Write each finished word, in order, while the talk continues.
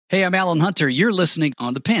Hey, I'm Alan Hunter. You're listening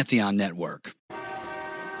on the Pantheon Network.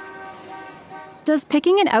 Does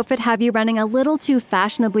picking an outfit have you running a little too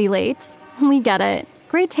fashionably late? We get it.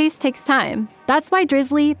 Great taste takes time. That's why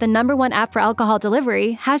Drizzly, the #1 app for alcohol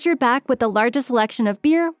delivery, has your back with the largest selection of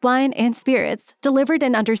beer, wine, and spirits, delivered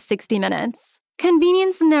in under 60 minutes.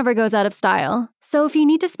 Convenience never goes out of style. So if you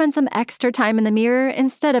need to spend some extra time in the mirror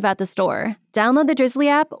instead of at the store, download the Drizzly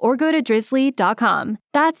app or go to drizzly.com.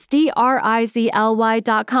 That's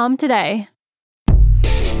DRIZLY.com today.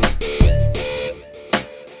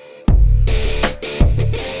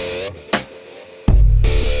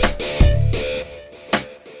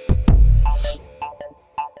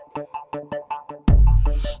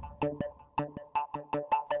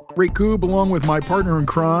 Ray Koob, along with my partner in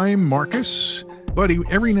crime, Marcus. Buddy,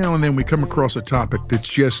 every now and then we come across a topic that's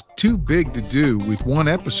just too big to do with one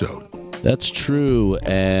episode. That's true,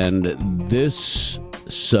 and this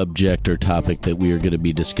subject or topic that we are going to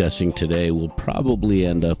be discussing today will probably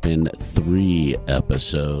end up in 3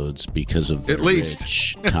 episodes because of the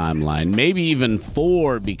rich timeline. Maybe even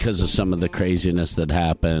 4 because of some of the craziness that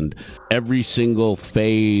happened. Every single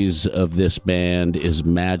phase of this band is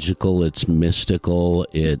magical, it's mystical,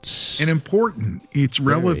 it's... and important. It's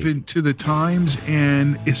relevant to the times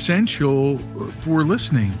and essential for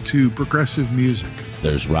listening to progressive music.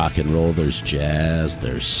 There's rock and roll, there's jazz,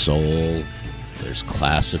 there's soul... there's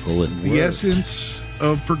classical and the essence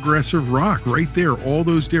of progressive rock right there. All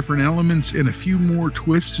those different elements and a few more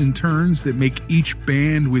twists and turns that make each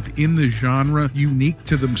band within the genre unique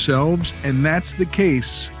to themselves. And that's the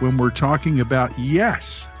case when we're talking about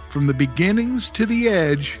Yes, from the beginnings to the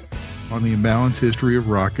edge on the Imbalanced History of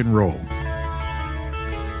Rock and Roll.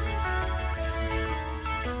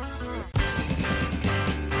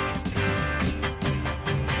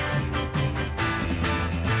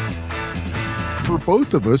 For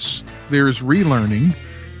both of us, there's relearning.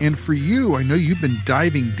 And for you, I know you've been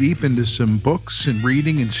diving deep into some books and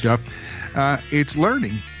reading and stuff. It's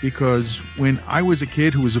learning, because when I was a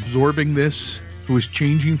kid who was absorbing this, who was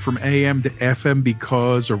changing from AM to FM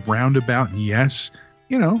because of Roundabout and Yes,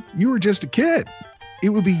 you were just a kid. It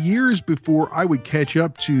would be years before I would catch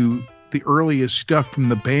up to the earliest stuff from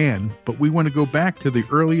the band, but we want to go back to the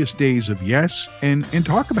earliest days of Yes and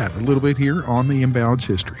talk about it a little bit here on the Imbalanced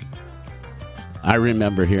History. I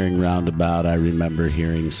remember hearing Roundabout. I remember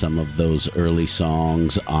hearing some of those early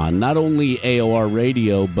songs on not only AOR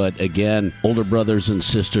radio, but again, older brothers and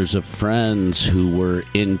sisters of friends who were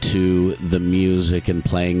into the music and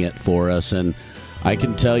playing it for us. And I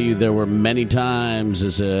can tell you there were many times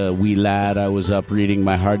as a wee lad, I was up reading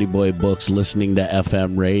my Hardy Boy books, listening to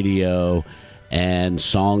FM radio, and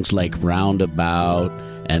songs like Roundabout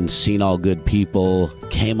and Seen All Good People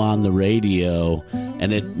came on the radio,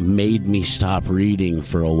 and it made me stop reading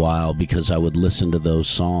for a while because I would listen to those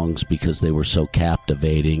songs because they were so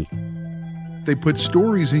captivating. They put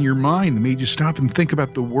stories in your mind that made you stop and think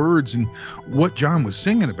about the words and what John was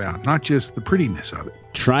singing about, not just the prettiness of it.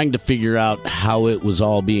 Trying to figure out how it was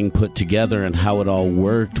all being put together and how it all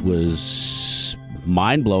worked was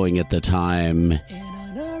mind-blowing at the time.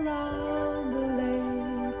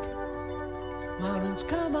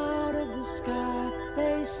 Come out of the sky,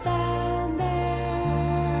 they stand there.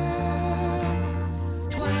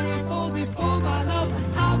 24 before my love,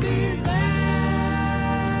 I'll be there.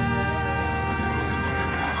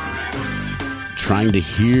 Trying to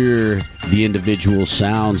hear the individual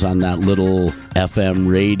sounds on that little FM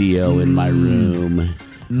radio in my room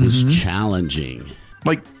was challenging.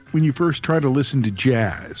 Like when you first try to listen to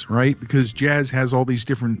jazz, right? Because jazz has all these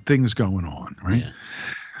different things going on, right? Yeah.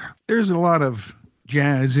 There's a lot of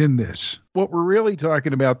jazz in this. What we're really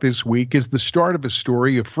talking about this week is the start of a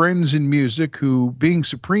story of friends in music who, being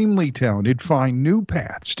supremely talented, find new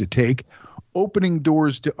paths to take, opening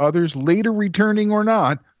doors to others, later returning or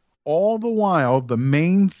not, all the while the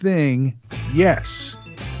main thing, Yes,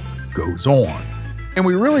 goes on. And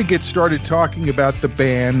we really get started talking about the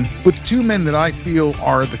band with 2 men that I feel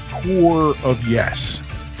are the core of Yes,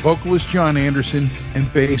 vocalist John Anderson and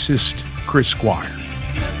bassist Chris Squire.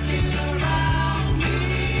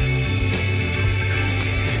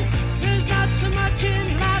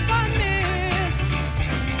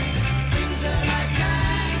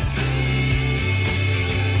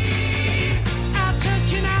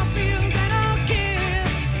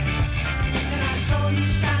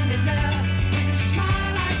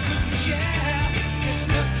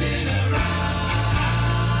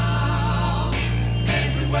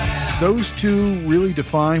 Those 2 really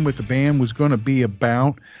define what the band was going to be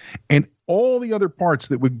about, and all the other parts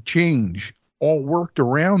that would change all worked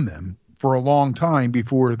around them for a long time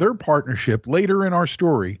before their partnership later in our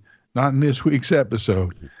story Not in this week's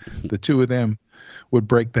episode. The two of them would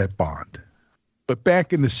break that bond. But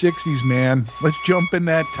back in the 60s, man, let's jump in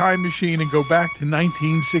that time machine and go back to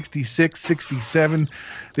 1966, 67.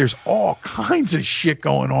 There's all kinds of shit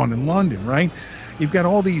going on in London, right? You've got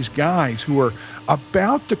all these guys who are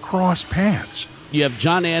about to cross paths. You have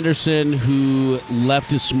John Anderson, who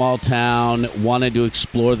left his small town, wanted to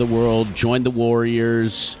explore the world, joined the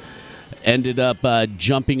Warriors, ended up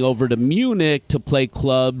jumping over to Munich to play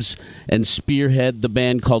clubs and spearhead the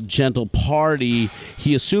band called Gentle Party.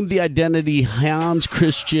 He assumed the identity Hans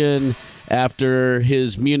Christian after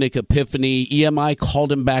his Munich epiphany. EMI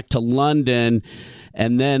called him back to London,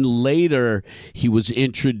 and then later he was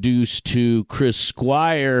introduced to Chris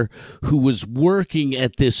Squire, who was working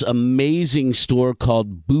at this amazing store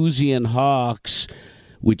called Boozy and Hawks,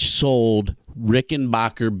 which sold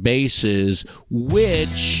Rickenbacker basses,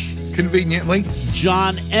 which conveniently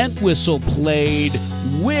John Entwistle played,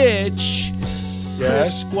 which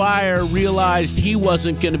Chris Squire realized he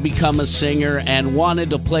wasn't going to become a singer and wanted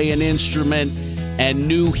to play an instrument and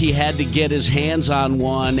knew he had to get his hands on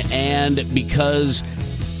one, and because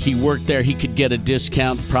he worked there he could get a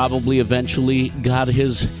discount, probably eventually got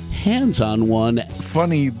his hands on one.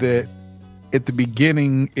 Funny that at the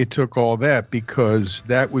beginning, it took all that because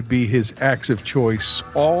that would be his axe of choice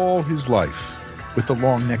all his life, with the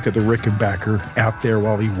long neck of the Rickenbacker out there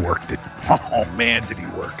while he worked it. Oh, man, did he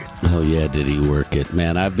work it. Oh, yeah, did he work it.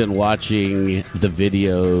 Man, I've been watching the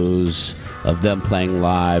videos of them playing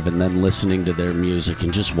live and then listening to their music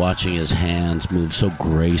and just watching his hands move so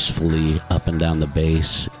gracefully up and down the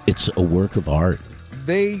bass. It's a work of art.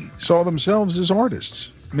 They saw themselves as artists.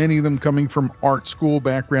 Many of them coming from art school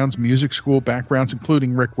backgrounds, music school backgrounds,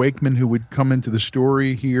 including Rick Wakeman, who would come into the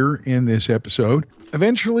story here in this episode.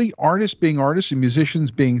 Eventually, artists being artists and musicians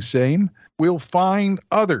being same, we'll find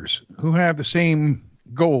others who have the same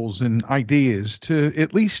goals and ideas to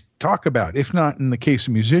at least talk about, if not in the case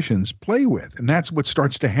of musicians, play with. And that's what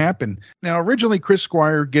starts to happen. Now, originally, Chris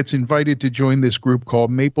Squire gets invited to join this group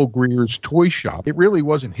called Maple Greer's Toy Shop. It really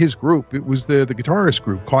wasn't his group. It was the guitarist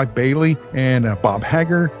group, Clive Bailey and Bob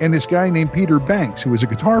Hager, and this guy named Peter Banks, who was a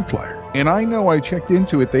guitar player. And I know I checked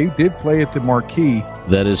into it. They did play at the Marquee.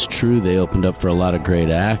 That is true. They opened up for a lot of great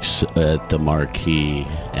acts at the Marquee.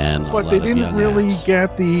 But they didn't really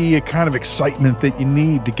get the kind of excitement that you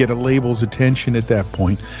need to get a label's attention at that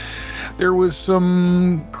point. There was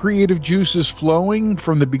some creative juices flowing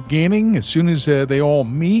from the beginning. As soon as they all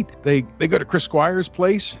meet, they go to Chris Squire's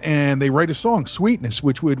place and they write a song, Sweetness,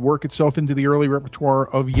 which would work itself into the early repertoire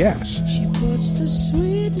of Yes. She puts the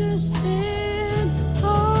sweetness in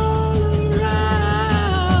all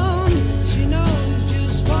around. She knows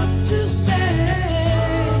just what to say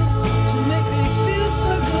to make me feel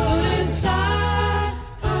so good inside.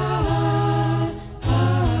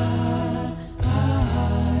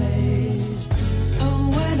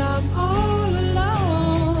 And when I'm all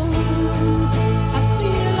alone, I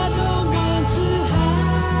feel I don't want to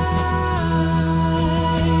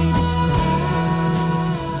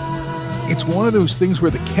hide. It's one of those things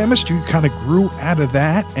where the chemistry kind of grew out of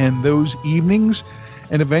that and those evenings.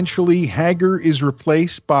 And eventually Hager is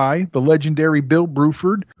replaced by the legendary Bill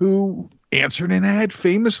Bruford, who answered an ad,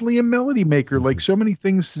 famously a melody maker. Like so many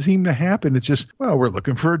things seem to happen. It's just, well, we're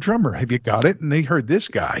looking for a drummer. Have you got it? And they heard this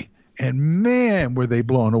guy. And man, were they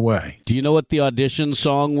blown away. Do you know what the audition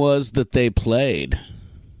song was that they played?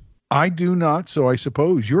 I do not, so I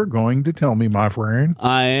suppose you're going to tell me, my friend.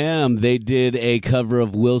 I am. They did a cover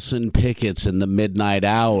of Wilson Pickett's In the Midnight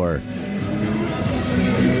Hour.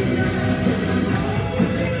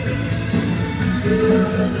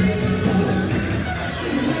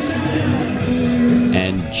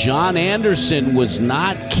 And John Anderson was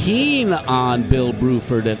not keen on Bill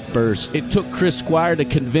Bruford at first. It took Chris Squire to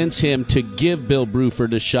convince him to give Bill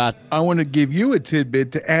Bruford a shot. I want to give you a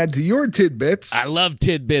tidbit to add to your tidbits. I love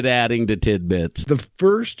tidbit adding to tidbits. The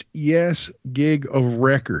first Yes gig of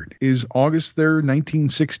record is August 3rd,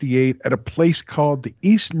 1968 at a place called the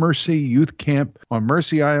East Mersey Youth Camp on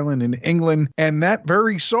Mersey Island in England. And that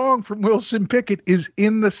very song from Wilson Pickett is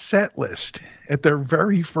in the set list at their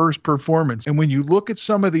very first performance. And when you look at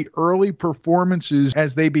some of the early performances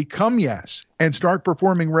as they become Yes and start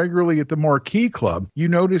performing regularly at the Marquee Club, you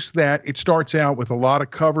notice that it starts out with a lot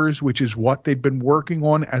of covers, which is what they'd been working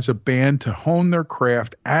on as a band to hone their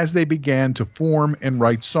craft as they began to form and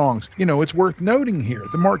write songs. You know, it's worth noting here,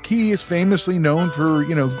 the Marquee is famously known for,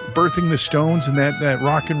 birthing the Stones and that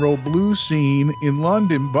rock and roll blues scene in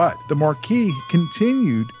London, but the Marquee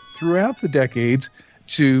continued throughout the decades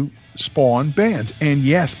to spawn bands. And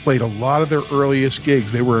Yes played a lot of their earliest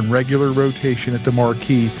gigs. They were in regular rotation at the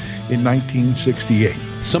Marquee in 1968.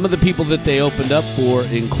 Some of the people that they opened up for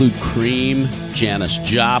include Cream, Janis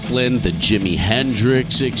Joplin, the Jimi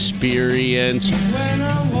Hendrix Experience. When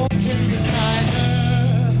I'm walking beside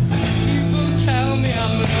her, people tell me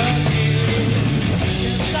I'm lucky.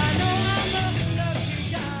 'Cause I know I'm a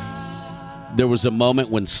lucky guy. There was a moment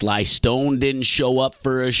when Sly Stone didn't show up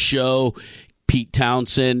for a show. Pete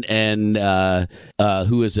Townsend and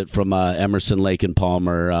who is it from Emerson, Lake and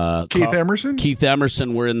Palmer? Keith Emerson? Keith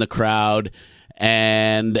Emerson were in the crowd,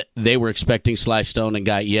 and they were expecting Sly Stone and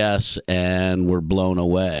got yes, and were blown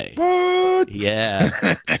away. What?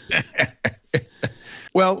 Yeah.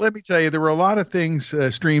 Well, let me tell you, there were a lot of things,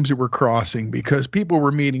 streams that were crossing because people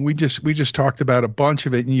were meeting. We just talked about a bunch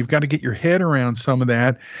of it, and you've got to get your head around some of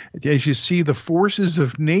that as you see the forces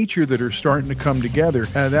of nature that are starting to come together.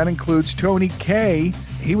 That includes Tony Kaye.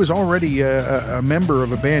 He was already a member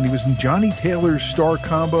of a band. He was in Johnny Taylor's Star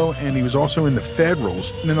Combo, and he was also in the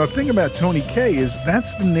Federals. And the thing about Tony Kaye is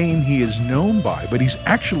that's the name he is known by, but he's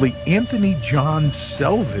actually Anthony John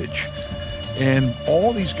Selvage. And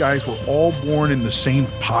all these guys were all born in the same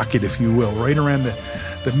pocket, if you will, right around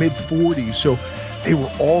the mid-40s. So they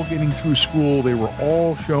were all getting through school. They were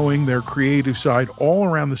all showing their creative side all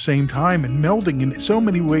around the same time and melding in so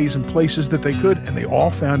many ways and places that they could. And they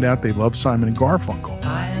all found out they loved Simon and Garfunkel.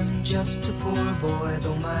 I am just a poor boy,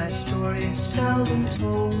 though my story is seldom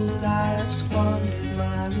told. I squandered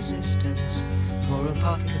my resistance for a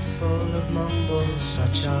pocket full of mumbles,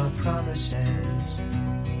 such are promises.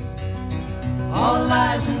 All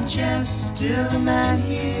lies and jest, still a man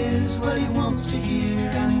hears what he wants to hear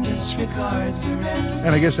and disregards the rest.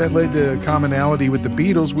 And I guess that led to a commonality with the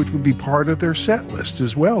Beatles, which would be part of their set list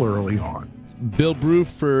as well early on. Bill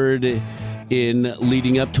Bruford, in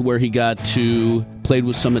leading up to where he got to, played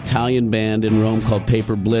with some Italian band in Rome called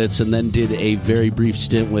Paper Blitz, and then did a very brief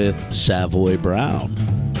stint with Savoy Brown.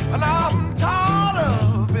 And I'm tired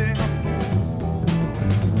of being a fool,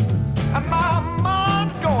 and my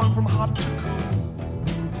mind going from hot to cold.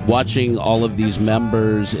 Watching all of these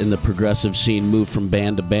members in the progressive scene move from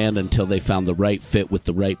band to band until they found the right fit with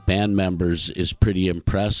the right band members is pretty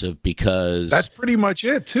impressive, because That's pretty much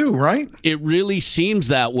it too, right? it really seems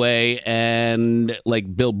that way. And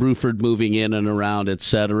like Bill Bruford moving in and around,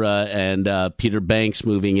 etc., and Peter Banks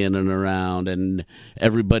moving in and around, and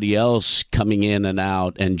everybody else coming in and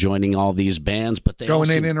out and joining all these bands, but they Going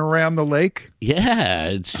all in and around the lake. yeah,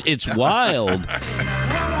 it's wild.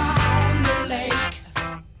 Around the lake,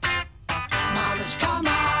 models come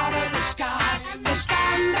out of the sky, they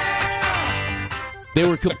stand there. They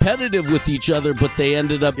were competitive with each other, but they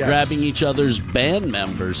ended up Yes. grabbing each other's band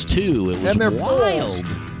members too. It was And they're wild.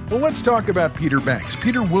 Well, let's talk about Peter Banks.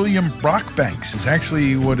 Peter William Brock Banks is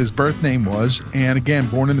actually what his birth name was. And again,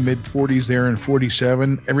 born in the mid-40s there in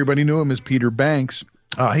 47. Everybody knew him as Peter Banks.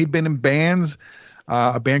 He'd been in bands,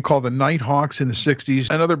 a band called the Nighthawks in the 60s.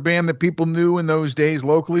 Another band that people knew in those days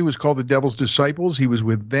locally was called the Devil's Disciples. He was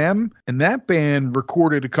with them. And that band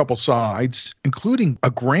recorded a couple sides, including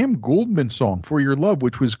a Graham Gouldman song, For Your Love,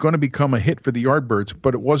 which was going to become a hit for the Yardbirds,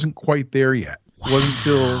 but it wasn't quite there yet. It wasn't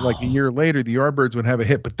until like a year later the Yardbirds would have a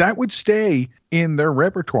hit, but that would stay in their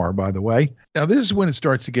repertoire, by the way. Now, this is when it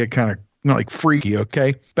starts to get kind of like freaky,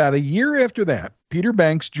 okay? About a year after that, Peter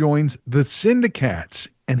Banks joins the Syndicats,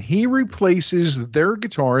 and he replaces their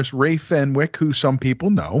guitarist, Ray Fenwick, who some people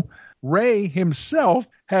know. Ray himself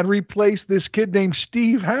had replaced this kid named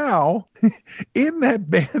Steve Howe in that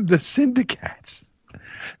band, the Syndicats.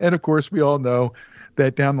 And, of course, we all know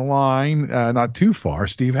that down the line, not too far,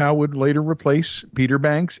 Steve Howe would later replace Peter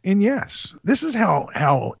Banks in Yes. This is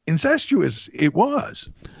how incestuous it was.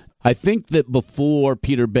 I think that before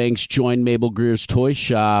Peter Banks joined Mabel Greer's Toy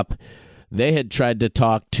Shop, they had tried to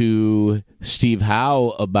talk to Steve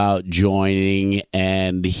Howe about joining,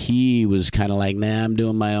 and he was kind of like, nah, I'm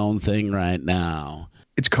doing my own thing right now.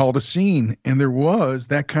 It's called a scene, and there was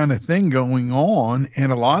that kind of thing going on,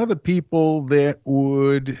 and a lot of the people that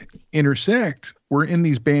would intersect were in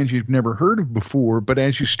these bands you've never heard of before, but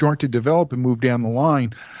as you start to develop and move down the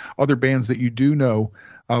line, other bands that you do know,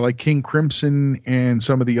 like King Crimson and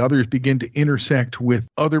some of the others, begin to intersect with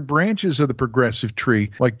other branches of the progressive tree,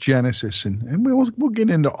 like Genesis, and we'll get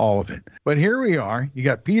into all of it. But here we are. You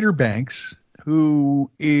got Peter Banks, who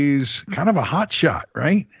is kind of a hot shot,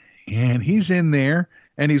 right? And he's in there,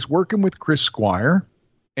 and he's working with Chris Squire,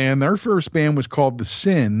 and their first band was called The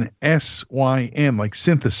Syn, S-Y-N, like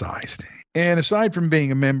synthesized. And aside from being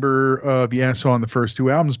a member of Yes on the first two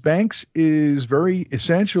albums, Banks is very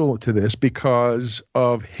essential to this because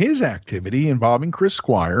of his activity involving Chris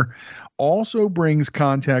Squire also brings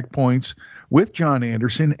contact points with John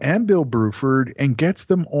Anderson and Bill Bruford and gets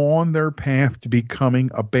them on their path to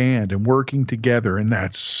becoming a band and working together. And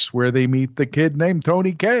that's where they meet the kid named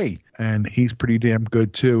Tony Kaye. And he's pretty damn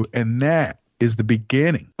good too. And that is the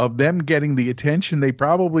beginning of them getting the attention they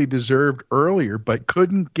probably deserved earlier but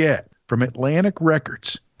couldn't get from Atlantic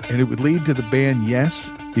Records. And it would lead to the band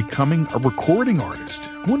Yes becoming a recording artist.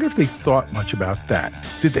 I wonder if they thought much about that.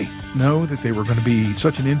 Did they know that they were going to be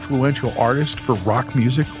such an influential artist for rock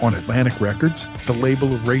music on Atlantic Records, the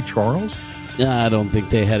label of Ray Charles? I don't think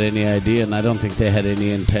they had any idea, and I don't think they had any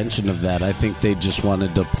intention of that. I think they just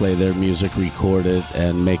wanted to play their music recorded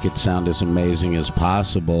and make it sound as amazing as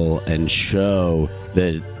possible and show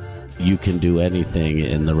that you can do anything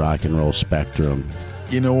in the rock and roll spectrum.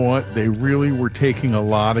 You know what? They really were taking a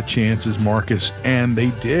lot of chances, Marcus, and they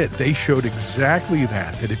did. They showed exactly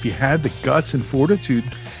that if you had the guts and fortitude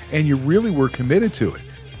and you really were committed to it,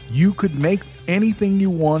 you could make anything you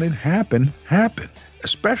wanted happen,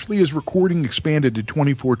 especially as recording expanded to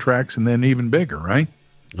 24 tracks and then even bigger, right?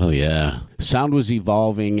 Oh, yeah. Sound was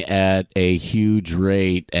evolving at a huge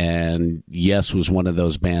rate, and Yes was one of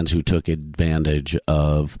those bands who took advantage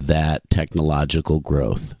of that technological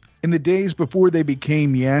growth. In the days before they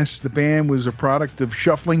became Yes, the band was a product of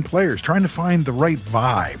shuffling players, trying to find the right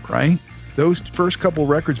vibe, right? Those first couple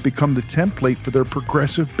records become the template for their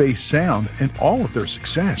progressive bass sound and all of their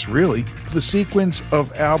success, really. The sequence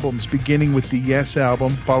of albums beginning with the Yes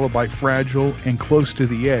album, followed by Fragile and Close to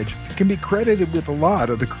the Edge, can be credited with a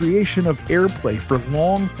lot of the creation of airplay for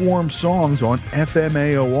long-form songs on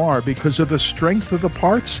FMAOR because of the strength of the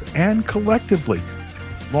parts and collectively.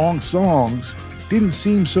 Long songs didn't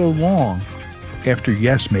seem so long after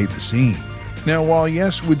Yes made the scene. Now, while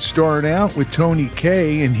Yes would start out with Tony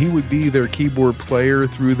Kaye, and he would be their keyboard player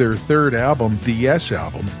through their third album, the Yes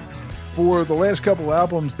album, for the last couple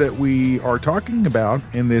albums that we are talking about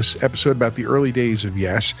in this episode about the early days of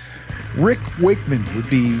Yes, Rick Wakeman would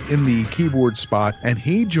be in the keyboard spot, and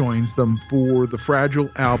he joins them for the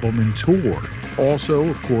Fragile album and tour. Also,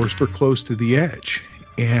 of course, for Close to the Edge.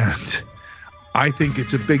 And I think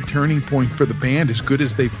it's a big turning point for the band, as good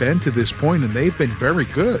as they've been to this point, and they've been very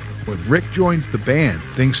good. When Rick joins the band,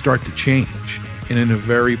 things start to change, and in a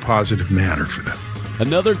very positive manner for them.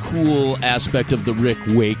 Another cool aspect of the Rick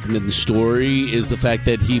Wakeman story is the fact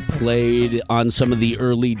that he played on some of the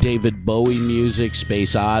early David Bowie music,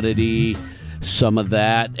 Space Oddity, some of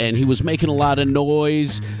that, and he was making a lot of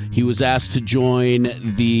noise. He was asked to join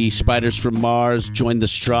the Spiders from Mars, joined the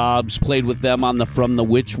Straubs, played with them on the From the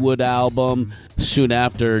Witchwood album. Soon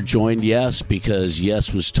after, joined Yes, because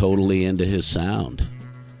Yes was totally into his sound.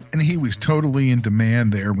 And he was totally in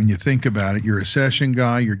demand there. When you think about it, you're a session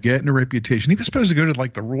guy, you're getting a reputation. He was supposed to go to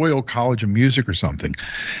like the Royal College of Music or something,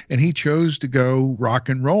 and he chose to go rock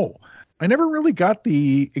and roll. I never really got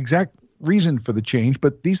the exact reason for the change,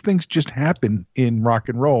 but these things just happen in rock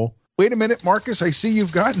and roll. Wait a minute, Marcus, I see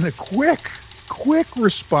you've gotten a quick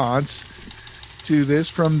response to this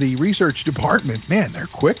from the research department. Man, they're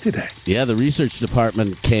quick today. Yeah, the research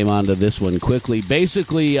department came onto this one quickly.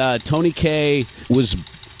 Basically, Tony Kaye was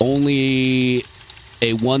only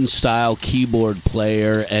a one-style keyboard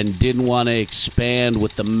player and didn't want to expand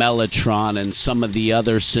with the Mellotron and some of the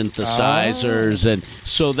other synthesizers. And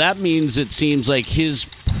so that means it seems like his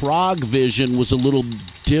prog vision was a little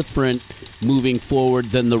different moving forward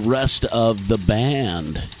than the rest of the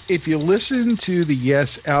band. If you listen to the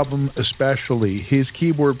Yes album especially, his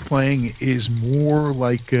keyboard playing is more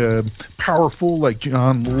like powerful, like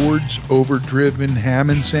John Lord's overdriven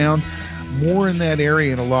Hammond sound. More in that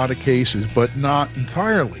area in a lot of cases, but not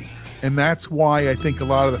entirely. And that's why I think a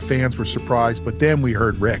lot of the fans were surprised. But then we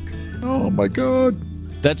heard Rick. Oh, my God.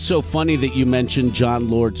 That's so funny that you mentioned John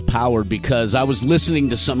Lord's power, because I was listening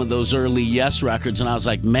to some of those early Yes records, and I was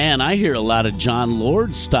like, man, I hear a lot of John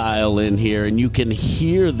Lord style in here, and you can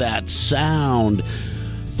hear that sound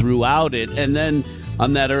throughout it. And then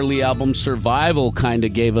on that early album, Survival kind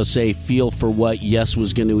of gave us a feel for what Yes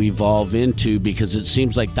was going to evolve into, because it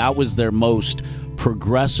seems like that was their most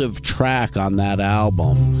progressive track on that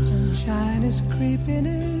album. Sunshine is creeping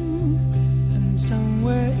in, and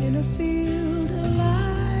somewhere in a field a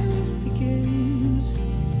life begins.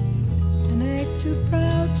 An egg too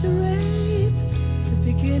proud to rape, the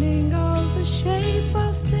beginning of the shape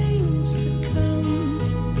of things to come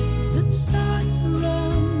that start to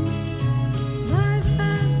run. Life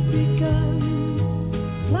has begun,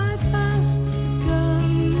 life has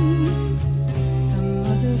begun. The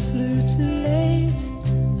mother flew too late,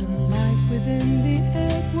 and life within the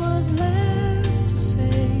egg was left to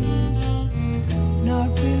fade. Not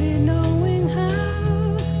really knowing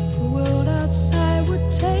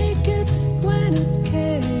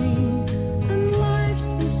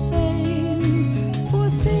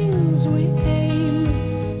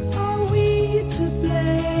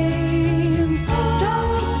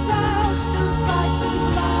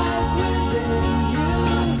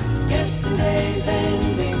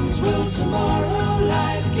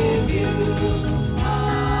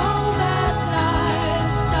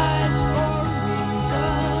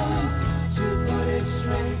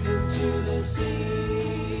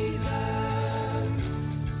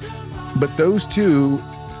But those two,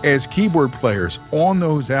 as keyboard players on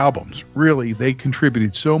those albums, really, they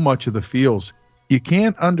contributed so much of the feels. You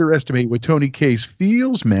can't underestimate what Tony Kaye's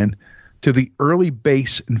feels meant to the early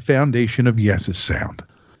base and foundation of Yes's sound.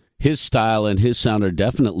 His style and his sound are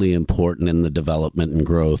definitely important in the development and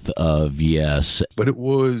growth of Yes. But it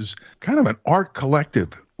was kind of an art collective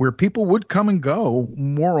where people would come and go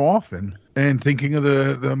more often. And thinking of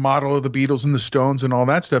the model of the Beatles and the Stones and all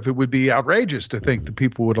that stuff, it would be outrageous to think that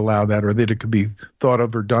people would allow that or that it could be thought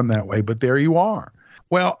of or done that way. But there you are.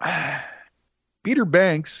 Well, Peter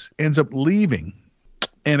Banks ends up leaving.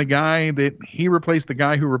 And a guy that he replaced, the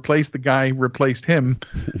guy who replaced the guy who replaced him,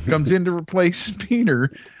 comes in to replace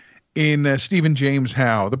Peter in Stephen James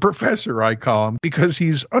Howe, the professor, I call him, because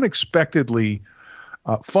he's unexpectedly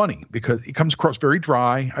funny, because he comes across very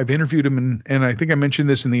dry. I've interviewed him, and I think I mentioned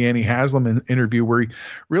this in the Annie Haslam interview, where he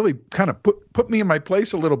really kind of put me in my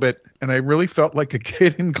place a little bit, and I really felt like a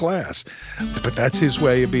kid in class. But that's his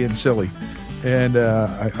way of being silly. And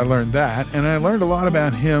I learned that, and I learned a lot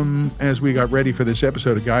about him as we got ready for this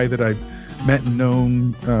episode, a guy that I've met and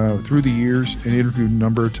known through the years and interviewed a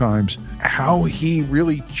number of times, how he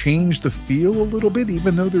really changed the feel a little bit,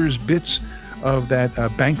 even though there's bits of that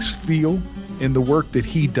Banks feel in the work that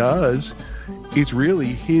he does. It's really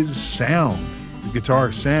his sound, the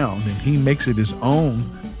guitar sound, and he makes it his own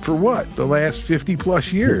for the last 50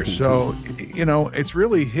 plus years. So, it's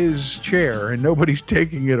really his chair and nobody's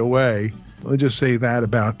taking it away. Let's just say that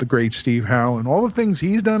about the great Steve Howe and all the things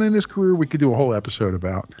he's done in his career. We could do a whole episode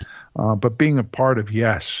about. But being a part of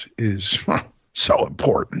Yes is so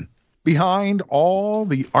important. Behind all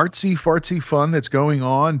the artsy-fartsy fun that's going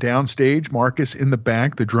on downstage, Marcus in the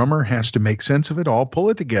back, the drummer, has to make sense of it all, pull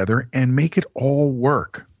it together, and make it all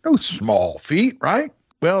work. No small feat, right?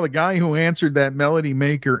 Well, the guy who answered that Melody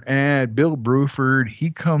Maker ad, Bill Bruford, he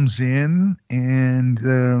comes in and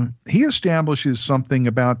he establishes something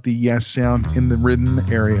about the Yes sound in the rhythm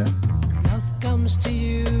area. Love comes to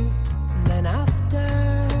you, and then after,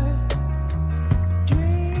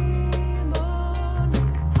 dream on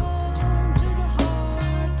to the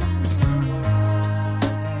heart of the sunrise.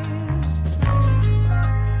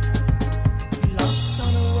 You're lost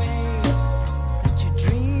on a wave that you're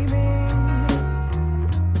dreaming.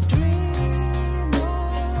 Dream on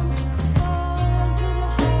to the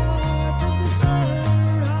heart of the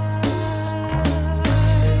sunrise.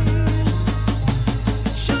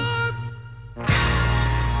 Sharp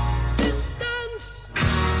distance.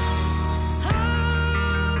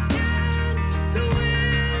 How can the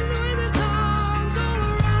wind with its arms all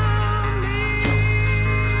around me?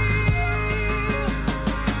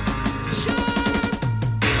 Sharp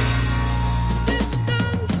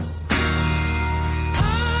distance.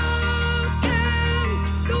 How can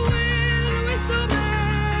the wind with so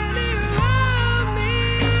many around me?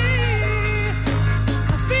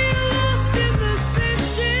 I feel lost in the city.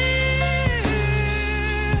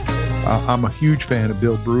 I'm a huge fan of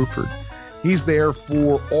Bill Bruford. He's there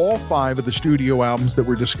for all 5 of the studio albums that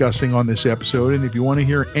we're discussing on this episode. And if you want to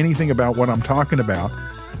hear anything about what I'm talking about,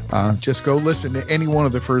 just go listen to any one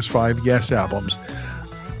of the first 5 Yes albums.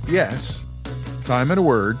 Yes, Time and a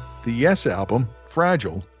Word, the Yes album,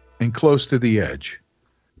 Fragile, and Close to the Edge.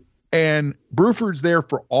 And Bruford's there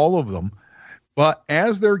for all of them. But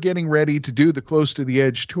as they're getting ready to do the Close to the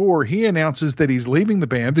Edge tour, he announces that he's leaving the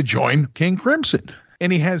band to join King Crimson.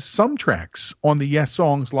 And he has some tracks on the Yes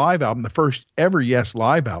Songs live album, the first ever Yes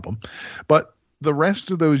live album. But the rest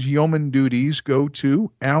of those yeoman duties go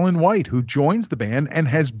to Alan White, who joins the band and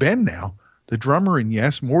has been now the drummer in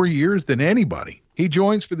Yes more years than anybody. He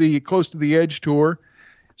joins for the Close to the Edge tour.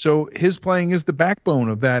 So his playing is the backbone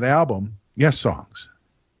of that album, Yes Songs.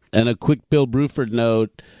 And a quick Bill Bruford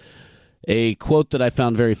note, a quote that I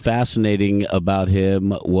found very fascinating about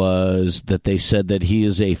him was that they said that he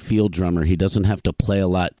is a field drummer. He doesn't have to play a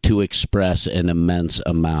lot to express an immense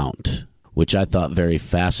amount, which I thought very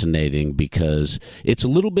fascinating because it's a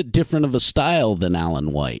little bit different of a style than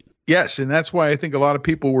Alan White. Yes, and that's why I think a lot of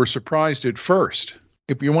people were surprised at first.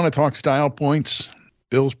 If you want to talk style points,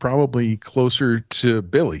 Bill's probably closer to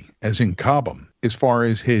Billy, as in Cobham, as far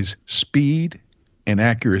as his speed and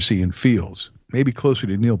accuracy and feels. Maybe closer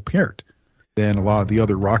to Neil Peart than a lot of the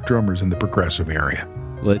other rock drummers in the progressive area.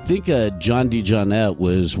 Well, I think John DeJohnette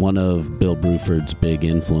was one of Bill Bruford's big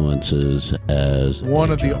influences as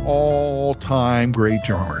one of the all-time great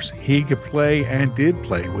drummers. He could play and did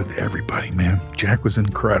play with everybody, man. Jack was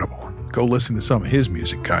incredible. Go listen to some of his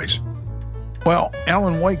music, guys. Well,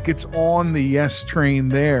 Alan White gets on the Yes train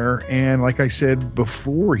there, and like I said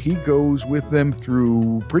before, he goes with them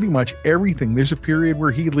through pretty much everything. There's a period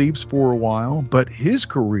where he leaves for a while, but his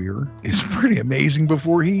career is pretty amazing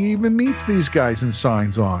before he even meets these guys and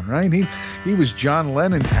signs on, right? He was John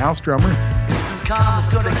Lennon's house drummer. This is karma's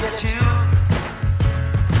gonna get you.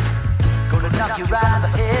 Gonna knock you right in the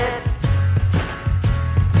head.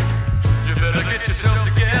 You better get yourself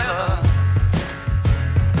together.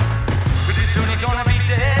 Pretty soon you're gonna be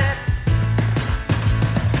dead.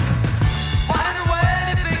 What in the world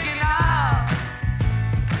you thinking of?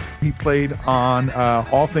 He played on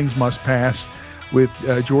All Things Must Pass with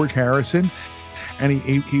George Harrison. And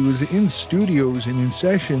he was in studios and in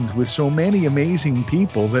sessions with so many amazing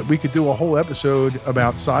people that we could do a whole episode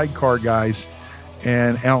about sidecar guys,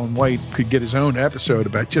 and Alan White could get his own episode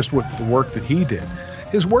about just what the work that he did.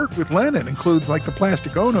 His work with Lennon includes like the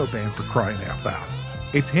Plastic Ono Band, for crying out loud.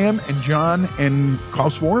 It's him and John and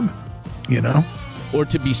Klaus Voormann, you know? Or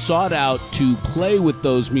to be sought out to play with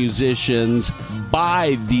those musicians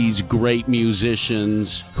by these great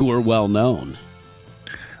musicians who are well known.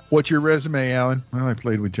 What's your resume, Alan? Well, I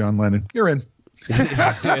played with John Lennon. You're in.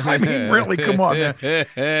 I mean, really, come on, man.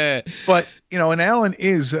 But, you know, and Alan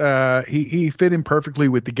is, he fit in perfectly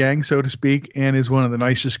with the gang, so to speak, and is one of the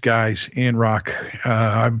nicest guys in rock.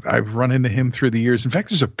 I've run into him through the years. In fact,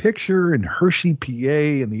 there's a picture in Hershey, PA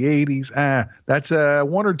in the 80s. That's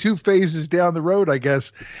one or two phases down the road, I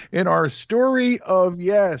guess, in our story of,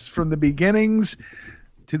 yes, from the beginnings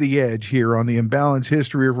to the edge here on the Imbalanced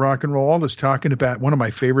History of Rock and Roll. All this talking about one of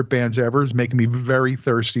my favorite bands ever is making me very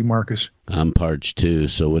thirsty, Marcus. I'm parched too,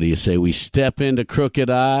 so what do you say we step into Crooked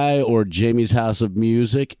Eye or Jamie's House of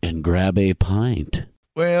Music and grab a pint?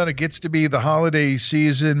 Well, it gets to be the holiday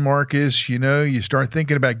season, Marcus. You know, you start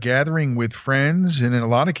thinking about gathering with friends, and in a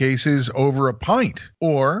lot of cases over a pint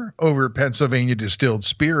or over Pennsylvania distilled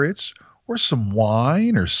spirits, or some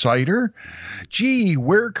wine or cider. Gee,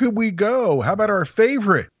 where could we go? How about our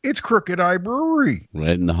favorite? It's Crooked Eye Brewery.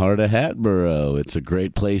 Right in the heart of Hatboro. It's a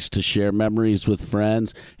great place to share memories with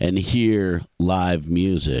friends and hear live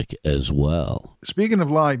music as well. Speaking of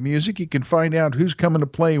live music, you can find out who's coming to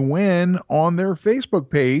play when on their Facebook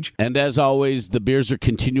page. And as always, the beers are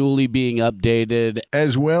continually being updated.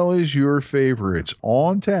 As well as your favorites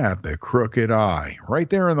on tap at Crooked Eye. Right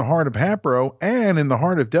there in the heart of Hatboro and in the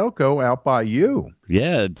heart of Delco out by you.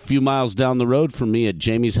 Yeah, a few miles down the road from me at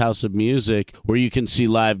Jamie's House of Music, where you can see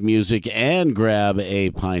live music and grab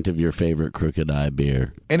a pint of your favorite Crooked Eye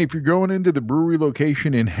beer. And if you're going into the brewery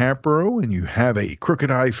location in Hatboro and you have a Crooked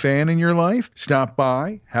Eye fan in your life, stop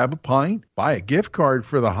by, have a pint, buy a gift card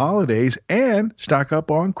for the holidays, and stock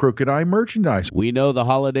up on Crooked Eye merchandise. We know the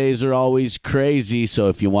holidays are always crazy, so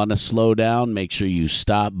if you want to slow down, make sure you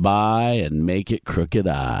stop by and make it Crooked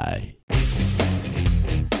Eye.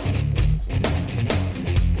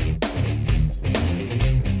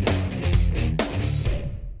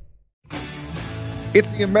 It's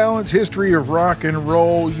the Imbalanced History of Rock and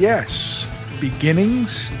Roll. Yes,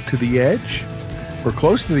 beginnings to the edge, or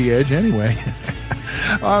close to the edge anyway.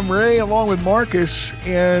 I'm Ray along with Marcus,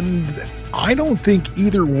 and I don't think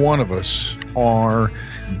either one of us are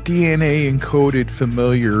DNA encoded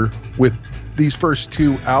familiar with these first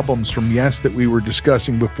two albums from Yes that we were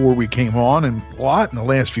discussing before we came on, and a lot in the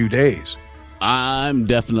last few days. I'm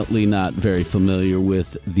definitely not very familiar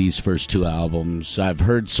with these first two albums. I've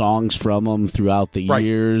heard songs from them throughout the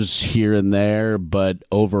years here and there, but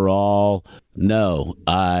overall, no.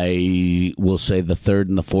 I will say the third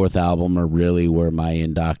and the fourth album are really where my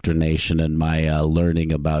indoctrination and my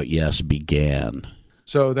learning about Yes began.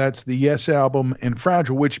 So that's the Yes album and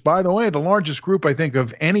Fragile, which, by the way, the largest group, I think,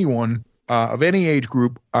 of anyone of any age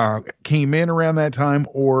group came in around that time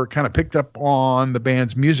or kind of picked up on the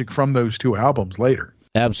band's music from those two albums later.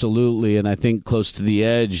 Absolutely, and I think Close to the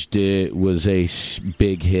Edge was a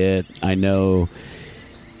big hit. I know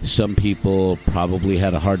some people probably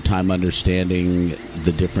had a hard time understanding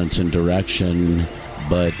the difference in direction,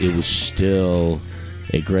 but it was still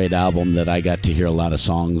a great album that I got to hear a lot of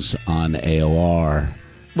songs on AOR.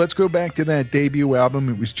 Let's go back to that debut album.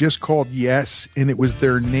 It was just called Yes, and it was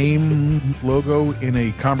their name logo in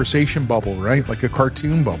a conversation bubble, right? Like a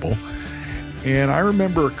cartoon bubble. And I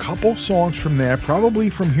remember a couple songs from that, probably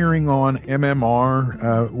from hearing on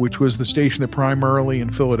MMR, which was the station that primarily in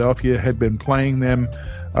Philadelphia had been playing them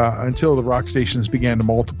until the rock stations began to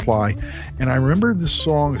multiply. And I remember this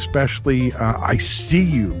song especially, I See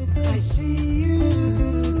You. I see you,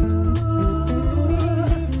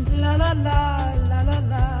 la la la.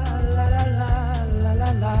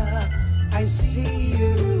 I see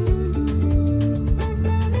you,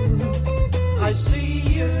 I see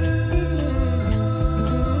you,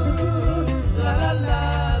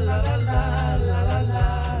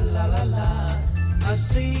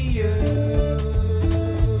 you.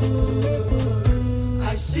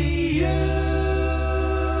 I see you.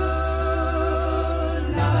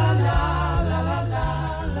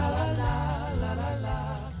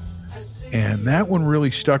 And that one really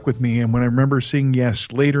stuck with me. And when I remember seeing Yes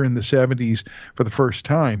later in the 70s for the first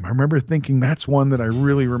time, I remember thinking that's one that I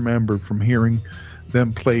really remember from hearing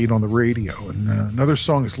them played on the radio. And another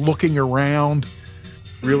song is Looking Around,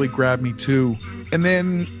 really grabbed me too. And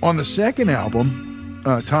then on the second album,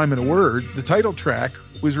 Time and a Word, the title track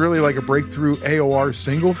was really like a breakthrough AOR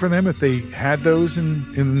single for them if they had those in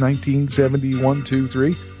 1971, 2,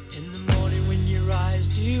 3. In the morning when you rise,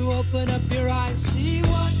 do you open up your eyes, see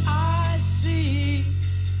what I see?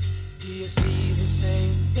 Do you see the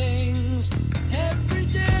same things every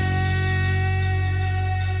day?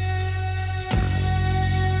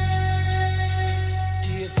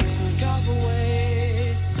 Do you think of a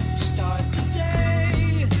way to start the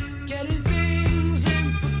day, getting things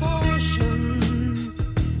in proportion,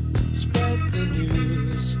 spread the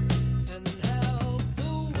news and help the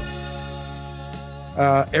world?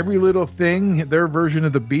 Every Little Thing, their version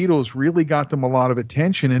of the Beatles, really got them a lot of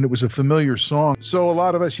attention, and it was a familiar song. So a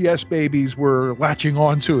lot of us Yes babies were latching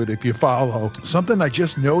onto it, if you follow. Something I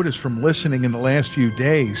just noticed from listening in the last few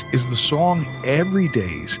days is the song Every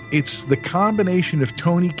Days. It's the combination of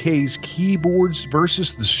Tony Kaye's keyboards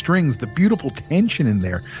versus the strings, the beautiful tension in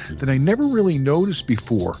there that I never really noticed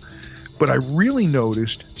before. But I really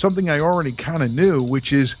noticed something I already kind of knew,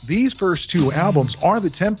 which is these first two albums are the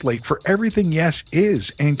template for everything Yes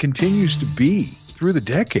is and continues to be through the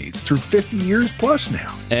decades, through 50 years plus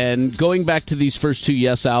now. And going back to these first two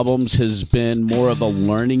Yes albums has been more of a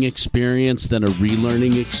learning experience than a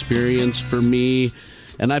relearning experience for me.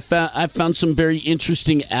 And I found some very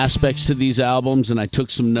interesting aspects to these albums, and I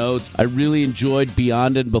took some notes. I really enjoyed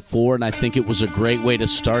Beyond and Before, and I think it was a great way to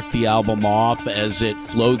start the album off as it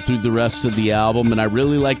flowed through the rest of the album. And I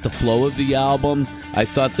really liked the flow of the album. I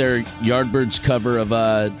thought their Yardbirds cover of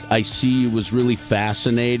I See You was really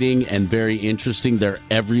fascinating and very interesting. Their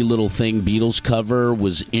Every Little Thing Beatles cover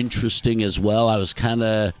was interesting as well. I was kind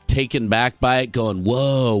of taken back by it, going,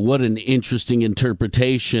 whoa, what an interesting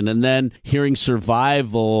interpretation. And then hearing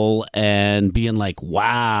Survival and being like,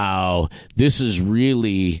 wow, this is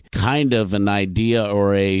really kind of an idea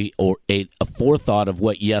or a forethought of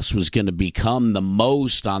what Yes was going to become the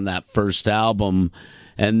most on that first album.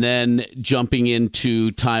 And then jumping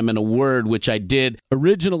into Time and a Word, which I did.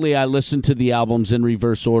 Originally, I listened to the albums in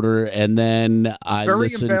reverse order, and then I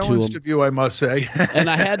listened to them. Very imbalanced of you, I must say.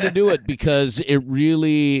 And I had to do it because it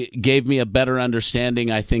really gave me a better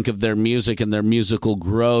understanding, I think, of their music and their musical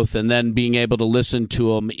growth. And then being able to listen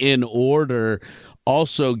to them in order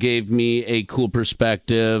also gave me a cool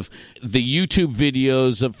perspective. The YouTube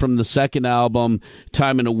videos from the second album,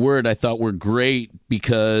 Time and a Word, I thought were great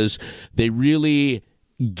because they really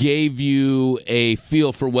gave you a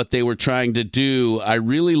feel for what they were trying to do. I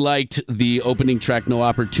really liked the opening track, No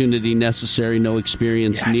Opportunity Necessary, No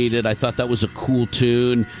Experience Needed. I thought that was a cool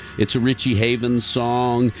tune. It's a Richie Havens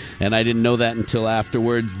song, and I didn't know that until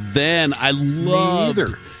afterwards. Then I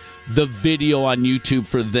loved the video on YouTube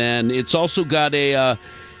for Then. It's also got a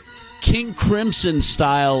King Crimson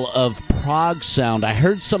style of prog sound. I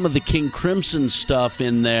heard some of the King Crimson stuff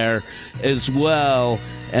in there as well.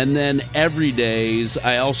 And then Every Days,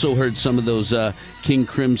 I also heard some of those King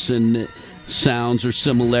Crimson sounds or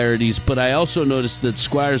similarities, but I also noticed that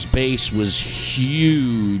Squire's bass was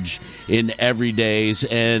huge in Every Days,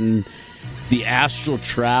 and the Astral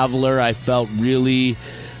Traveler I felt really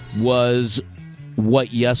was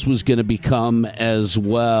what Yes was going to become as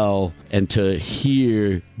well. And to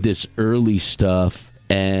hear this early stuff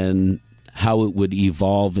and how it would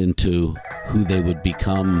evolve into who they would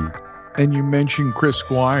become. And you mentioned Chris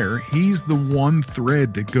Squire. He's the one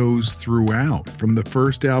thread that goes throughout, from the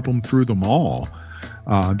first album through them all.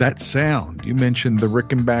 That sound. You mentioned the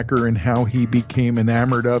Rickenbacker and how he became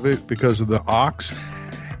enamored of it because of the aux.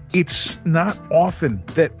 It's not often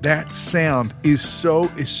that sound is so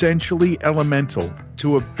essentially elemental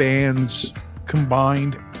to a band's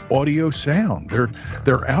combined audio sound,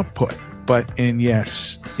 their output. And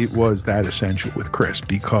yes, it was that essential with Chris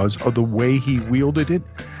because of the way he wielded it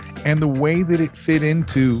and the way that it fit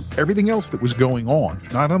into everything else that was going on.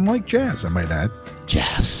 Not unlike jazz, I might add.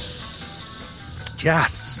 Jazz.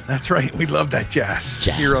 That's right. We love that jazz.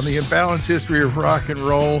 Here on the Imbalanced History of Rock and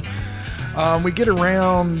Roll. We get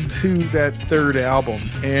around to that third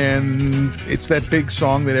album, and it's that big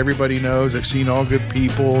song that everybody knows, I've Seen All Good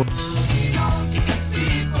People. Seen all good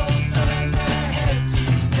people turn their heads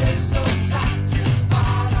each day, so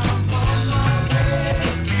satisfied I'm on my way.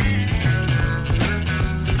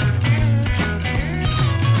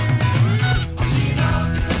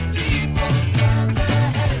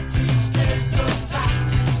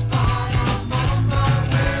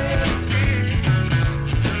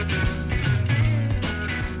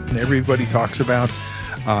 everybody talks about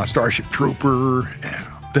Starship Trooper.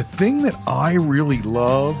 The thing that I really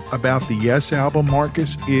love about the Yes album,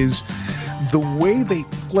 Marcus, is the way they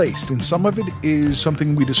placed, and some of it is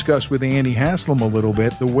something we discussed with Andy Haslam a little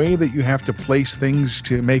bit, the way that you have to place things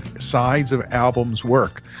to make sides of albums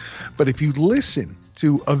work. But if you listen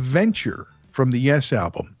to A Venture from the Yes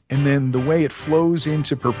album, and then the way it flows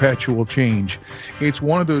into Perpetual Change, it's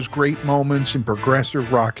one of those great moments in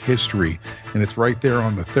progressive rock history, and it's right there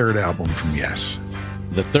on the third album from Yes.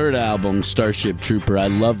 The third album, Starship Trooper, I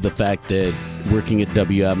love the fact that working at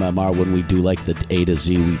WMMR, when we do like the A to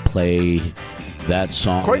Z, we play that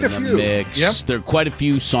song quite in a the few. mix. Yep. There are quite a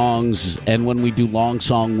few songs, and when we do long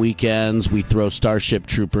song weekends, we throw Starship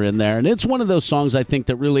Trooper in there. And it's one of those songs I think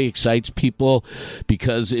that really excites people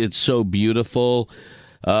because it's so beautiful.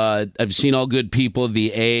 I've seen All Good People.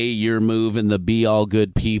 The A, Your Move, and the B, All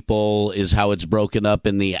Good People, is how it's broken up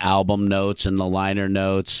in the album notes and the liner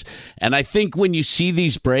notes. And I think when you see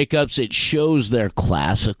these breakups, it shows their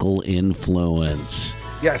classical influence.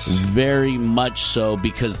 Yes. Very much so,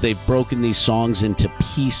 because they've broken these songs into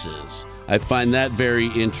pieces. I find that very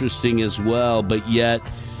interesting as well, but yet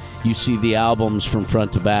you see the albums from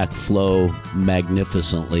front to back flow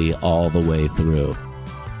magnificently all the way through.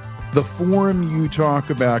 The form you talk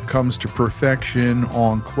about comes to perfection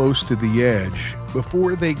on Close to the Edge.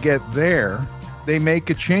 Before they get there, they make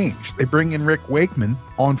a change. They bring in Rick Wakeman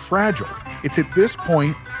on Fragile. It's at this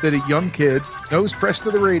point that a young kid, nose pressed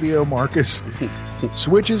to the radio, Marcus,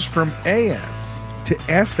 switches from AM to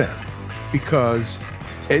FM because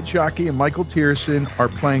Ed Shockey and Michael Tierson are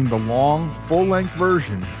playing the long, full-length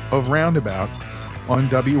version of Roundabout on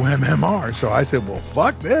WMMR. So I said, well,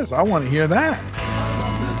 fuck this. I want to hear that.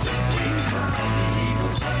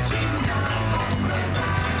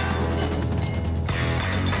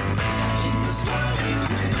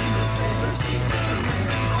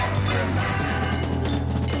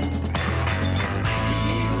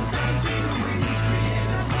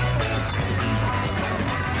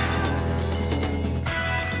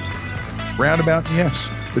 Roundabout, yes,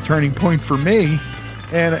 the turning point for me.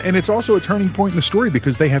 And it's also a turning point in the story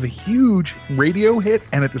because they have a huge radio hit,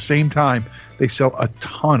 and at the same time, they sell a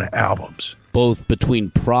ton of albums. Both between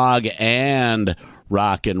prog and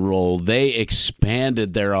rock and roll, they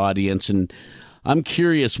expanded their audience. And I'm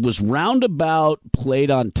curious, was Roundabout played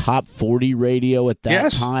on Top 40 radio at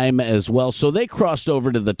that time as well? So they crossed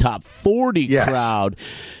over to the Top 40 crowd.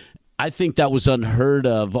 I think that was unheard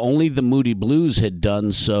of. Only the Moody Blues had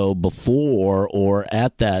done so before or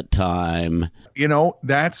at that time. You know,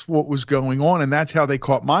 that's what was going on, and that's how they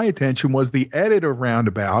caught my attention, was the edit of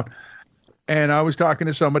Roundabout. And I was talking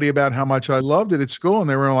to somebody about how much I loved it at school, and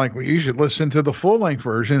they were like, well, you should listen to the full-length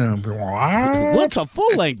version. And I'm going, what? What's a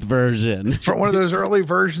full-length version? From one of those early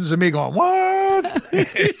versions of me going, what?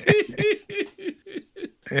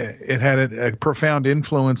 It had a profound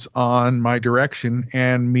influence on my direction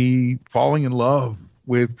and me falling in love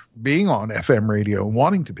with being on FM radio and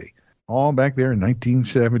wanting to be. All back there in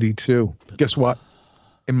 1972. Guess what?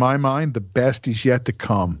 In my mind, the best is yet to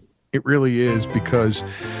come. It really is, because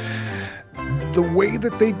the way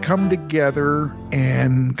that they'd come together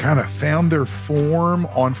and kind of found their form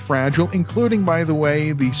on Fragile, including, by the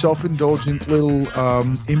way, the self-indulgent little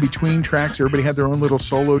in-between tracks. Everybody had their own little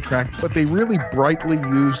solo track, but they really brightly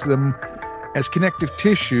used them as connective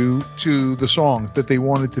tissue to the songs that they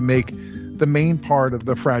wanted to make the main part of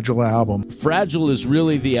the Fragile album. Fragile is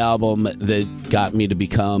really the album that got me to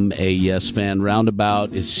become a Yes fan.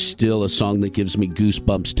 Roundabout is still a song that gives me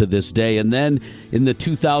goosebumps to this day. And then in the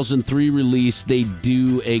 2003 release, they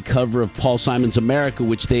do a cover of Paul Simon's America,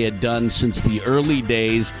 which they had done since the early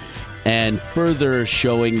days, and further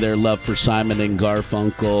showing their love for Simon and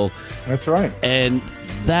Garfunkel. That's right. And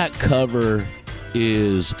that cover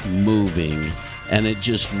is moving, and it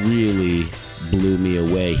just really blew me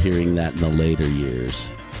away hearing that in the later years.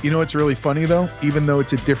 You know what's really funny, though? Even though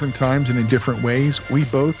it's at different times and in different ways, we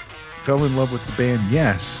both fell in love with the band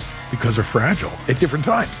Yes because of Fragile at different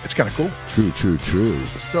times. It's kind of cool. True.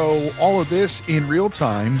 So all of this in real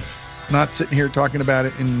time, not sitting here talking about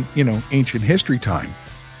it in, ancient history time,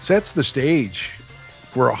 sets the stage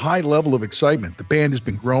for a high level of excitement. The band has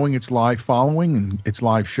been growing its live following and its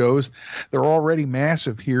live shows. They're already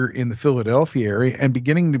massive here in the Philadelphia area and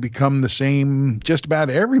beginning to become the same just about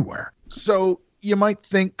everywhere. So you might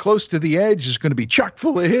think Close to the Edge is going to be chock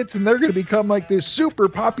full of hits and they're going to become like this super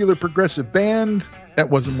popular progressive band. That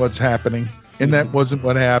wasn't what's happening, and that wasn't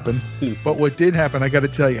what happened. But what did happen, I got to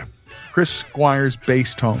tell you, Chris Squire's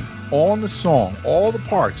bass tone on the song, all the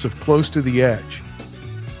parts of Close to the Edge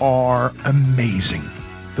are amazing.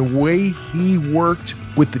 The way he worked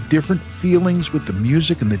with the different feelings, with the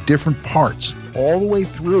music and the different parts all the way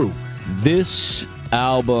through. This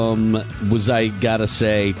album was, I gotta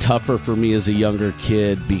say, tougher for me as a younger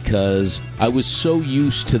kid because I was so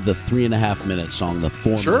used to the 3.5-minute song, the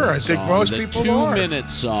 4-minute song, I think most people are. 2-minute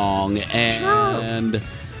song, and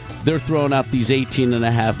they're throwing out these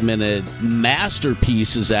 18.5-minute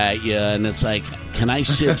masterpieces at you, and it's like, can I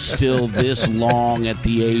sit still this long at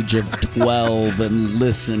the age of 12 and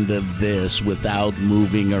listen to this without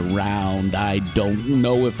moving around? I don't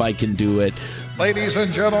know if I can do it. Ladies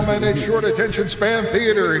and gentlemen, it's short attention span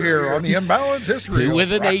theater here on the Imbalanced History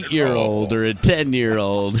with an 8-year-old or a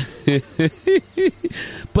 10-year-old.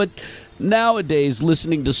 But nowadays,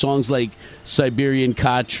 listening to songs like Siberian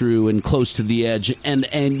Khatru and Close to the Edge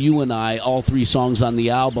and You and I, all 3 songs on the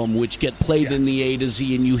album, which get played in the A to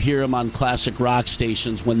Z, and you hear them on classic rock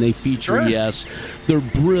stations when they feature Yes. They're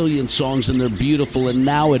brilliant songs and they're beautiful, and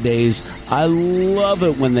nowadays I love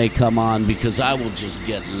it when they come on because I will just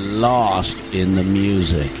get lost in the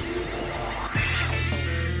music.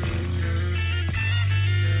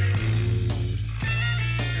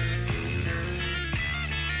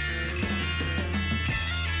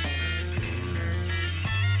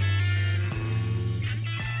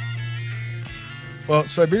 Well,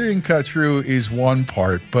 Siberian Khatru is one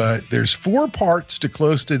part, but there's 4 parts to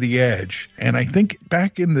Close to the Edge. And I think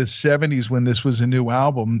back in the 70s when this was a new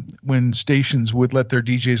album, when stations would let their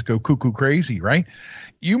DJs go cuckoo crazy, right?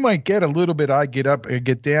 You might get a little bit I Get Up, I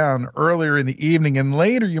Get Down earlier in the evening, and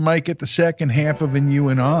later you might get the second half of In You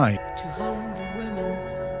and I. 200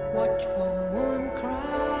 women watch one woman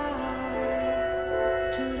cry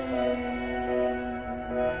today.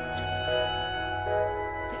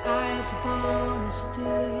 The eyes upon us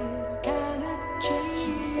still cannot change.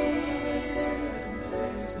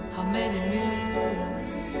 How many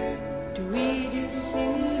mysteries do we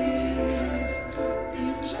deceive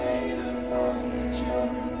each day?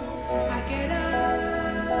 I get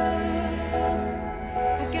up,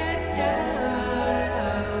 I get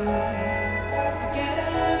down, I get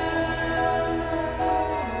up,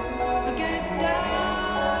 I get down.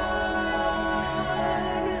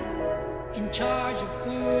 In charge of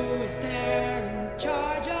who is there, in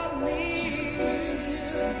charge of me.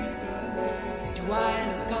 Do I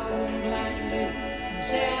look on gladly and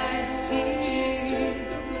say I see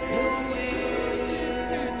the way?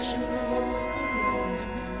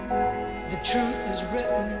 The truth is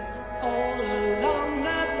written all along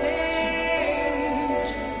the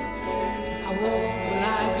page. How old will I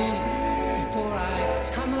be before I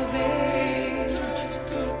come of age?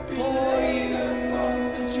 For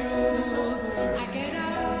you, I get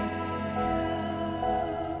up,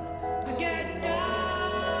 I get down,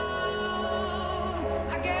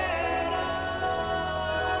 I get up,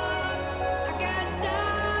 I get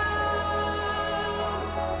down,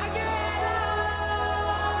 I get up.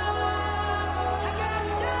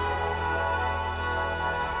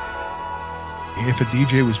 If a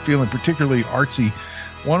DJ was feeling particularly artsy,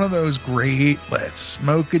 one of those great let's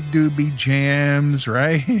smoke a doobie jams,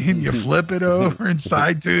 right? And you flip it over and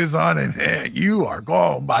side two's on it. Hey, you are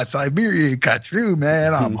gone by Siberian Khatru,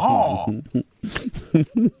 man. I'm home.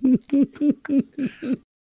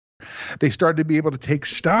 They started to be able to take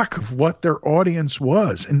stock of what their audience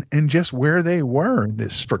was and just where they were in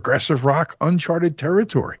this progressive rock uncharted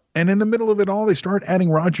territory. And in the middle of it all, they start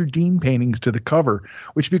adding Roger Dean paintings to the cover,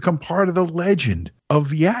 which become part of the legend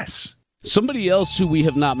of Yes. Somebody else who we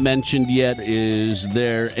have not mentioned yet is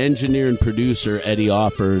their engineer and producer, Eddie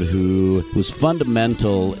Offord, who was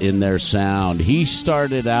fundamental in their sound. He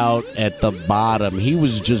started out at the bottom. He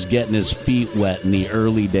was just getting his feet wet in the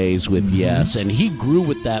early days with Yes, and he grew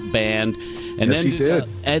with that band. And yes, he did.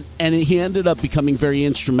 And he ended up becoming very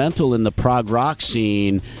instrumental in the prog rock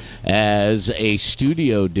scene as a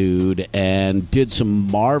studio dude and did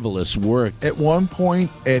some marvelous work. At one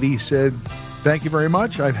point, Eddie said, "Thank you very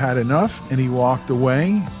much. I've had enough." And he walked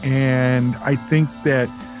away. And I think that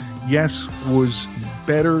Yes was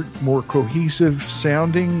better, more cohesive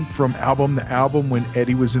sounding from album to album when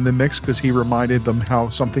Eddie was in the mix, because he reminded them how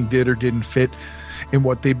something did or didn't fit in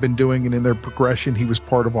what they've been doing and in their progression. He was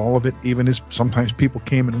part of all of it, even as sometimes people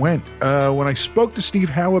came and went. When I spoke to Steve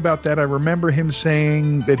Howe about that, I remember him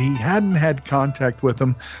saying that he hadn't had contact with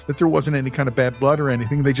them, that there wasn't any kind of bad blood or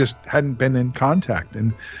anything. They just hadn't been in contact.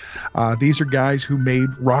 And these are guys who made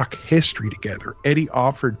rock history together. Eddie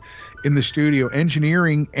Offord in the studio,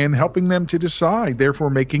 engineering and helping them to decide, therefore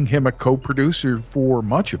making him a co-producer for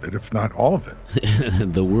much of it, if not all of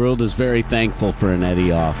it. The world is very thankful for an Eddie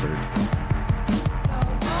Offord.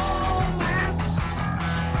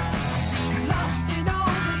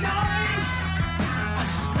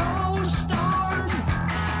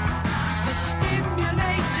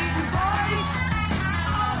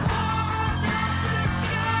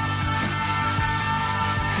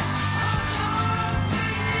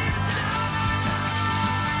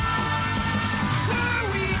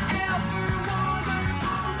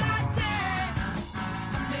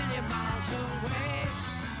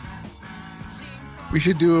 We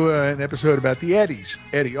should do an episode about the Eddies.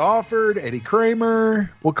 Eddie Alford, Eddie Kramer.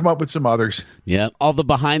 We'll come up with some others. Yeah, all the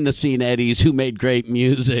behind-the-scene Eddies who made great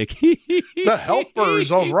music. The helpers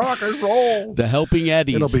of rock and roll. The helping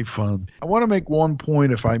Eddies. It'll be fun. I want to make one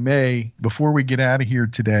point, if I may, before we get out of here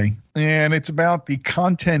today. And it's about the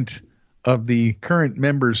content of the current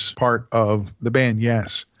members part of the band,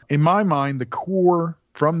 Yes. In my mind, the core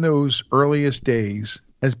from those earliest days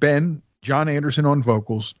has been John Anderson on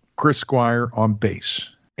vocals, Chris Squire on bass.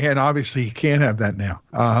 And obviously, you can't have that now.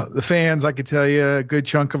 The fans, I could tell you, a good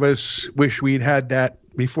chunk of us wish we'd had that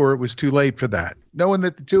before it was too late for that. Knowing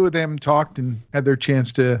that the two of them talked and had their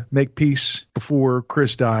chance to make peace before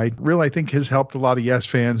Chris died, really, I think has helped a lot of Yes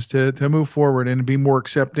fans to move forward and be more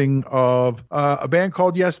accepting of a band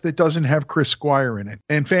called Yes that doesn't have Chris Squire in it.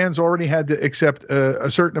 And fans already had to accept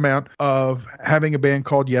a certain amount of having a band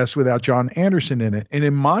called Yes without John Anderson in it. And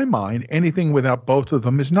in my mind, anything without both of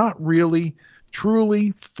them is not really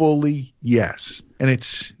truly, fully Yes. And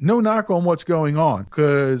it's no knock on what's going on,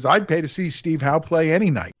 because I'd pay to see Steve Howe play any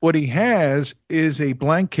night. What he has is a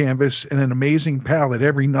blank canvas and an amazing palette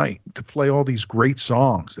every night to play all these great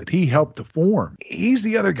songs that he helped to form. He's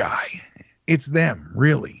the other guy. It's them,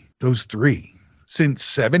 really, those three, since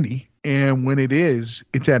 70. And when it is,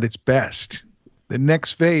 it's at its best. The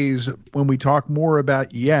next phase, when we talk more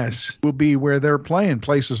about Yes, will be where they're playing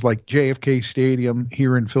places like JFK Stadium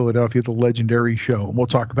here in Philadelphia, the legendary show. And we'll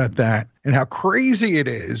talk about that and how crazy it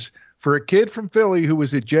is for a kid from Philly who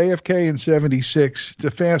was at JFK in 76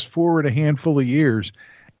 to fast forward a handful of years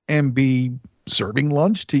and be serving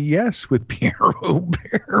lunch to Yes with Pierre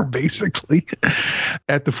Robert, basically,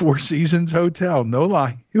 at the Four Seasons Hotel. No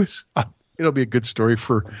lie. It'll be a good story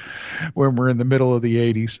for when we're in the middle of the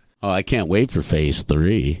 80s. Oh, I can't wait for phase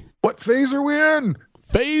 3. What phase are we in?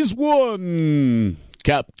 Phase 1,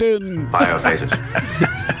 Captain. Biophases.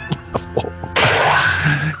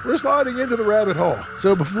 We're sliding into the rabbit hole.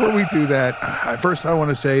 So before we do that, first I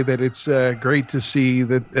want to say that it's great to see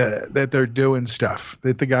that they're doing stuff,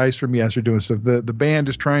 that the guys from Yes are doing stuff. The band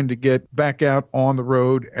is trying to get back out on the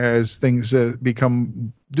road as things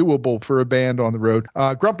become doable for a band on the road.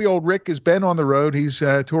 Grumpy Old Rick has been on the road. He's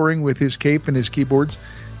touring with his cape and his keyboards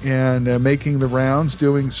and making the rounds,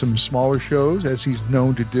 doing some smaller shows as he's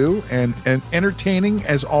known to do, and entertaining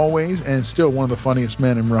as always, and still one of the funniest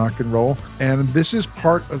men in rock and roll. And this is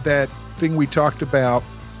part of that thing we talked about,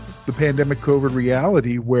 the pandemic COVID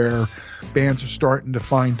reality, where bands are starting to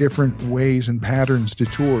find different ways and patterns to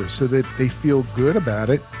tour so that they feel good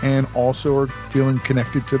about it and also are feeling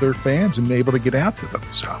connected to their fans and able to get out to them.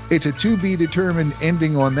 So it's a to be determined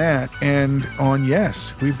ending on that. And on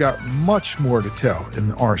Yes, we've got much more to tell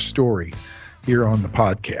in our story here on the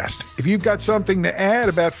podcast. If you've got something to add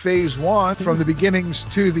about phase 1 from the beginnings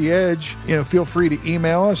to the edge, feel free to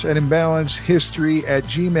email us at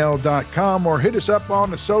imbalancedhistory@gmail.com or hit us up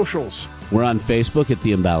on the socials. We're on Facebook at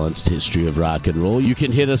The Imbalanced History of Rock and Roll. You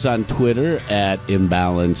can hit us on Twitter at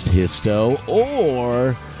Imbalanced Histo,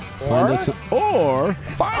 or find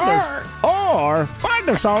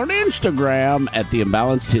us on Instagram at The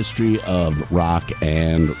Imbalanced History of Rock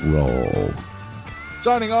and Roll.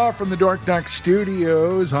 Signing off from the Dork Dock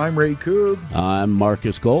Studios, I'm Ray Koob. I'm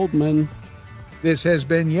Marcus Goldman. This has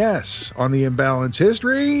been Yes on the Imbalanced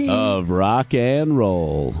History of Rock and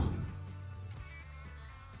Roll.